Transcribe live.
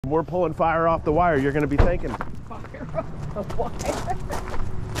We're pulling fire off the wire. You're going to be thinking. Fire off the wire.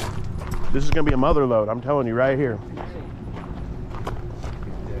 This is going to be a mother load. I'm telling you right here.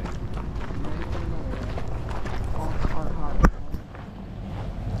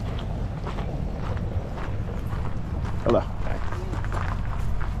 Hello.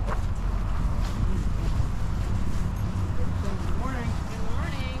 Good morning.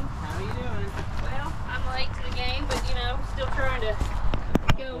 How are you doing? Well, I'm late to the game, but you know, still trying to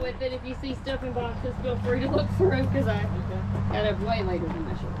go with it. If you see stuff in boxes, feel free to look through because I got up way later than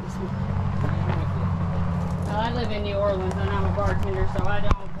I should this week. I live in New Orleans and I'm a bartender, so I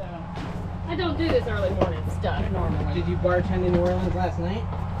don't do this early morning stuff normally. Did you bartend in New Orleans last night?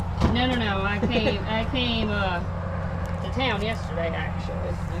 No. I came to town yesterday actually.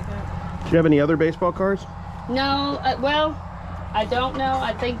 Do you have any other baseball cards? No, well, I don't know.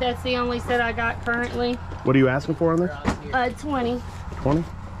 I think that's the only set I got currently. What are you asking for on there? 20. 20?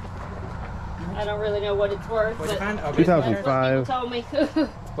 I don't really know what it's worth, but 2005. people told me.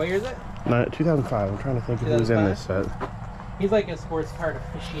 What year is it? No, 2005. I'm trying to think of who's in this set. He's like a sports card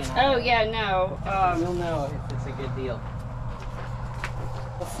aficionado. Oh yeah, no. You'll know if it's a good deal.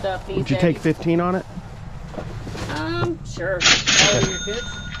 Stuff these Would you days. take 15 on it? Sure. How old are your kids?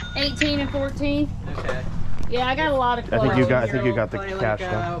 18 and 14. Okay. Yeah, I got a lot of clothes. I think you got the Play cash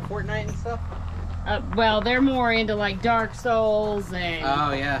like, though. Fortnite and stuff? Well, they're more into like Dark Souls and.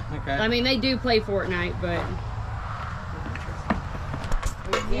 Oh yeah. Okay. I mean, they do play Fortnite, but.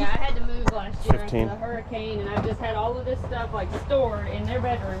 Yeah, I had to move last year 15. after the hurricane, and I've just had all of this stuff like stored in their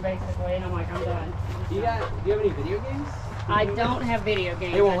bedroom basically, and I'm like, I'm done. Do you have any video games? I don't have video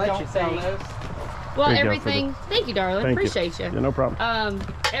games. They won't I let you don't sell think. those. Well, There you go for everything. Thank you, darling. Thank Appreciate you. Yeah, no problem.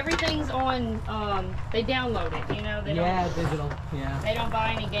 Everything's on. They download it. You know, they don't. Digital. Yeah. They don't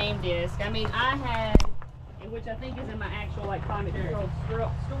buy any game disc. I mean, I had, which I think is in my actual like climate controlled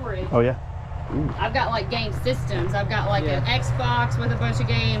storage. Oh yeah. I've got like game systems. I've got like Yeah. an Xbox with a bunch of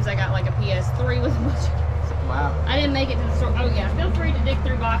games. I got like a PS3 with a bunch of games. Wow. I didn't make it to the store. Oh yeah, feel free to dig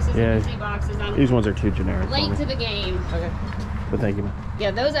through boxes Yeah. if you see boxes. I'm These ones are too generic for late me. to the game. Okay. But thank you, man.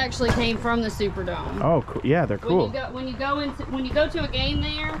 Yeah, those actually came from the Superdome. Oh, cool. Yeah, they're cool. When you go to a game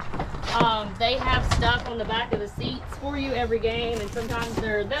there, they have stuff on the back of the seats for you every game, and sometimes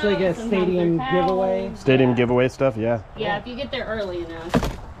they're those. So like a sometimes stadium they're towels. giveaway? Stadium giveaway stuff, yeah. Yeah, if you get there early enough.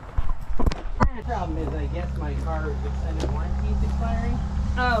 The problem is, I guess my car's extended warranty is expiring.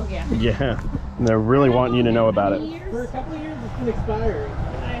 Oh yeah. Yeah. And they're really wanting you to know about it. For a couple of years, it's been expiring.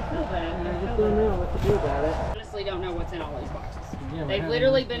 I feel that. And I just don't know what to do about it. Honestly, don't know what's in all these boxes. Yeah, They've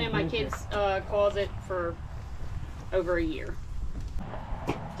literally been in my kids' closet for over a year.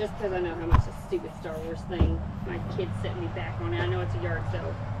 Just because I know how much this stupid Star Wars thing, my kids set me back on it. I know it's a yard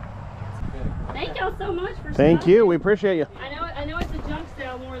sale. Thank y'all so much for Thank stopping. you. We appreciate you. I know it's a junk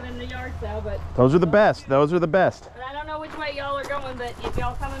sale more than the yard sale, but Those are the best. Those are the best. I don't know which way y'all are going, but if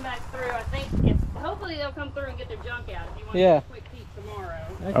y'all coming back through, I think hopefully they'll come through and get their junk out if you want to get a quick peek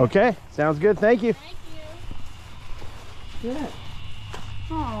tomorrow. Okay. Sounds good. Thank you. Thank you. Yeah.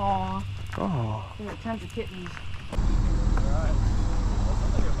 Aww. Oh. We got tons of kittens.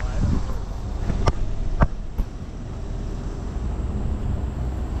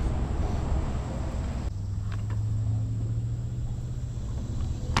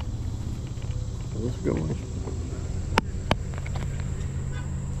 That's a good one.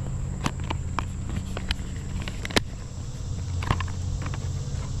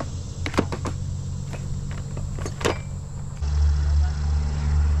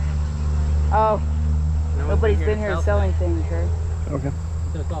 Oh, nobody's been here selling things, right? Okay.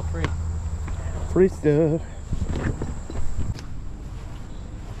 So it's all free. Free stuff.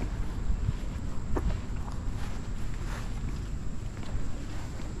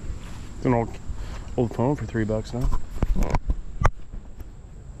 It's an old phone for $3 now.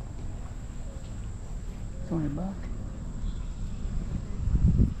 $20.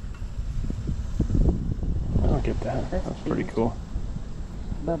 I'll get that. That's pretty cool.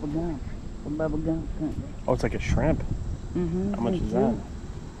 Bubble gum. A bubble gum company. Oh, it's like a shrimp. Mm-hmm. How much is that?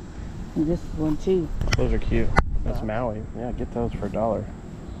 And this one too. Those are cute. That's Maui. Yeah, get those for $1.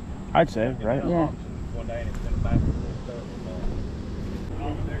 I'd say, right? Yeah.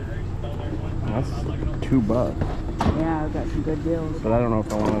 That's $2. Yeah, I've got some good deals. But I don't know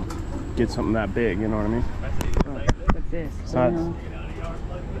if I want to get something that big, you know what I mean? What's this? It's not.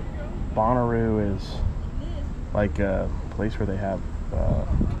 Bonnaroo is like a place where they have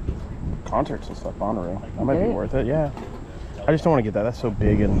concerts and stuff. Bonnaroo. That might be worth it, yeah. I just don't want to get that. That's so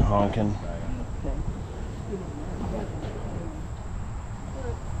big and honking.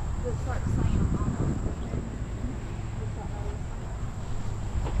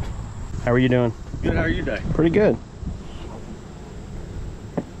 How are you doing? Good, how are you today? Pretty good.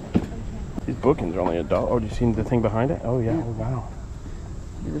 These bookings are only $1. Oh, do you see the thing behind it? Oh, yeah. Yeah. Oh, wow.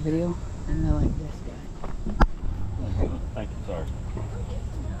 Do the video, and I like this guy. Thank you, sorry.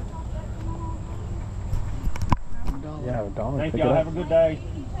 $1. Yeah, $1. Thank Pick y'all, it have up. a good day.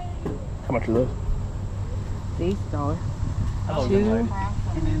 How much are those? These $1. Hello, Two, young lady.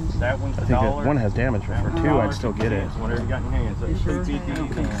 and That one's I a think that dollar. one has damage, but for two, I'd still get it. Whatever you got in your hands. So You sure? $2.50 I don't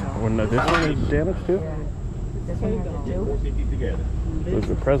think so. Wouldn't this one is damage too? this one has a two. $4.50 together. There's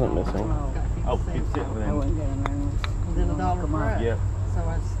the present missing. Oh, it's sitting I within. wouldn't get them there. Then $1 for us. Yeah, So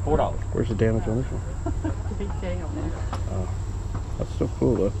it's $4. Where's the damage on this one? big tail. Oh, that's still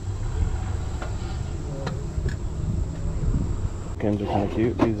cool though. Bookends are kind of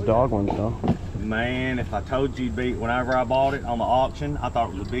cute. These dog ones, though. Man, if I told you, whenever I bought it on the auction, I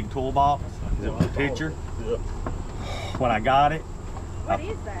thought it was a big toolbox. It was a picture. When I got it. What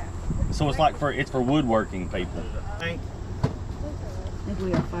is that? So it's like it's for woodworking people. I think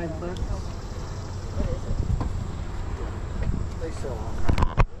we have $5. They sell them.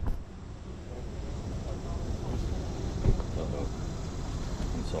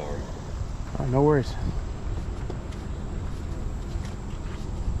 I'm sorry. Oh, no worries.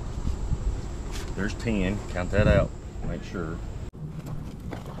 There's 10. Count that out. Make sure.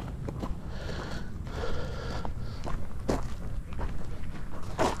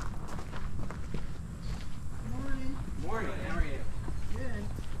 Morning, how are you?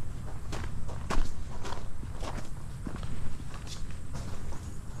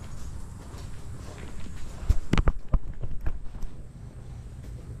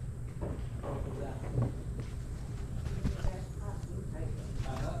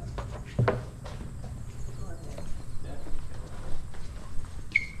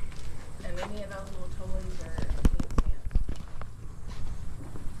 And any of those little toys are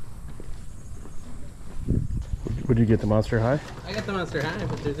Would you get the Monster High? I got the Monster High,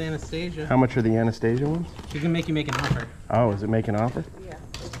 but there's Anastasia. How much are the Anastasia ones? She can make you make an offer. Oh, is it making an offer? Yeah.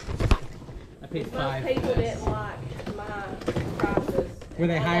 I paid Most $5. people didn't like my prices. Were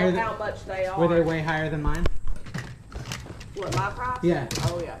they I don't higher know than- how much they are. Were they way higher than mine? What, my price? Yeah.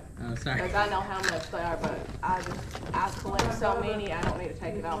 Oh, yeah. Oh, sorry. Because I know how much they are, but I collect so many, I don't need to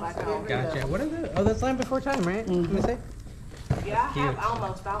take it all back off. Gotcha. What are those? Oh, that's Land Before Time, right? Let me see. Yeah, I have Cute.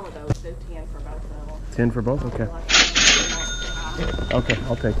 almost all of those, do 10 for both of them. 10 for both? Okay. Like, Okay,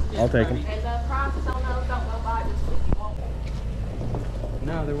 I'll take them. and the prices on those, don't go by just if you want.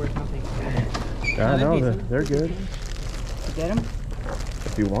 No, they're worth nothing. I know, decent. they're good. You get them?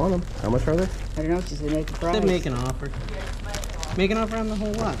 If you want them. How much are they? I don't know, she said make a price. They make an offer. Make an offer on the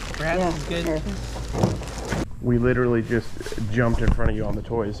whole lot. Perhaps Yeah, it's good. sure. We literally just jumped in front of you on the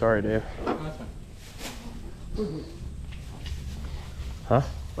toys. Sorry, Dave. Oh, that's fine. Huh?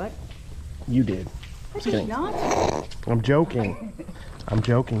 What? You did. I kidding. did not. I'm joking. I'm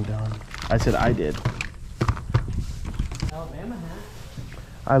joking, Don. I said I did. Alabama hat.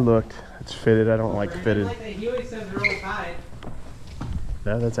 I looked. It's fitted. I don't like fitted. He always says they're all tied.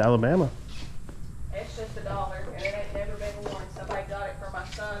 Yeah, that's Alabama. It's just $1, and it ain't never been worn. Somebody got it for my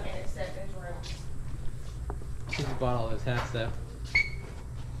son, and it's set in his room. He just bought all those hats though.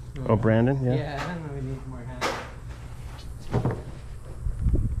 Oh, Brandon? Yeah. Yeah, I don't know. We need more hats. And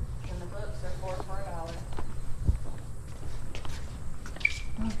the books are $4 for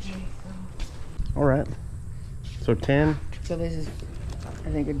 $1. Okay, All right. So 10. so this is, I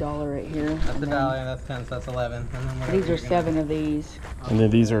think, $1 right here. That's and a then dollar. That's 10. So that's 11. And then whatever These are you're gonna- 7 of these. And then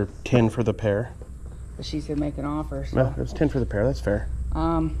these are 10 for the pair. But she said make an offer, so. No, it's 10 for the pair. That's fair.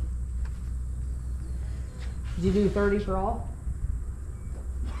 Did you do 30 for all?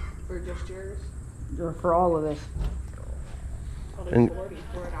 For just yours? Or for all of this? I'll do And- 40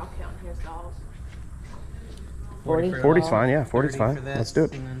 for it. I'll count his dolls. 40? for it 40's all, fine. Yeah, 40's 30 fine. for this, Let's do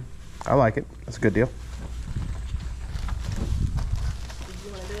it. and then- I like it. That's a good deal. Did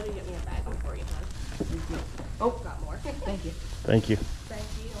you want to do it or get me a bag one for you, hon? Oh, got more. Thank you. Thank you. Thank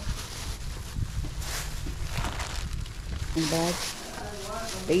you. And bag?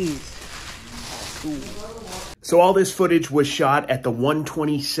 These. Ooh. So all this footage was shot at the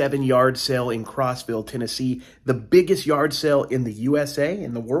 127 yard sale in Crossville, Tennessee, the biggest yard sale in the USA,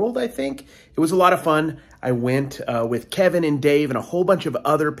 in the world, I think. It was a lot of fun. I went with Kevin and Dave and a whole bunch of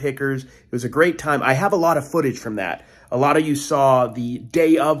other pickers. It was a great time. I have a lot of footage from that. A lot of you saw the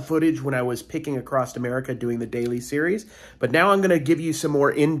day of footage when I was picking across America doing the daily series. But now I'm going to give you some more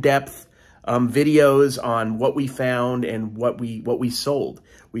in-depth videos on what we found and what we sold.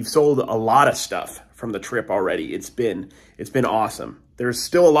 We've sold a lot of stuff from the trip already. It's been awesome. There's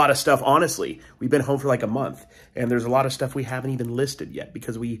still a lot of stuff, honestly. We've been home for like a month, and there's a lot of stuff we haven't even listed yet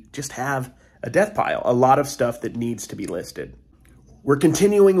because we just have a death pile, a lot of stuff that needs to be listed. We're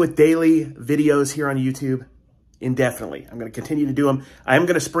continuing with daily videos here on YouTube indefinitely. I'm going to continue to do them. I am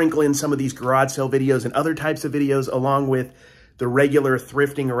going to sprinkle in some of these garage sale videos and other types of videos along with the regular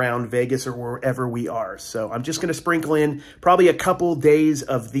thrifting around Vegas or wherever we are. So I'm just going to sprinkle in probably a couple days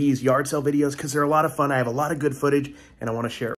of these yard sale videos because they're a lot of fun. I have a lot of good footage and I want to share it.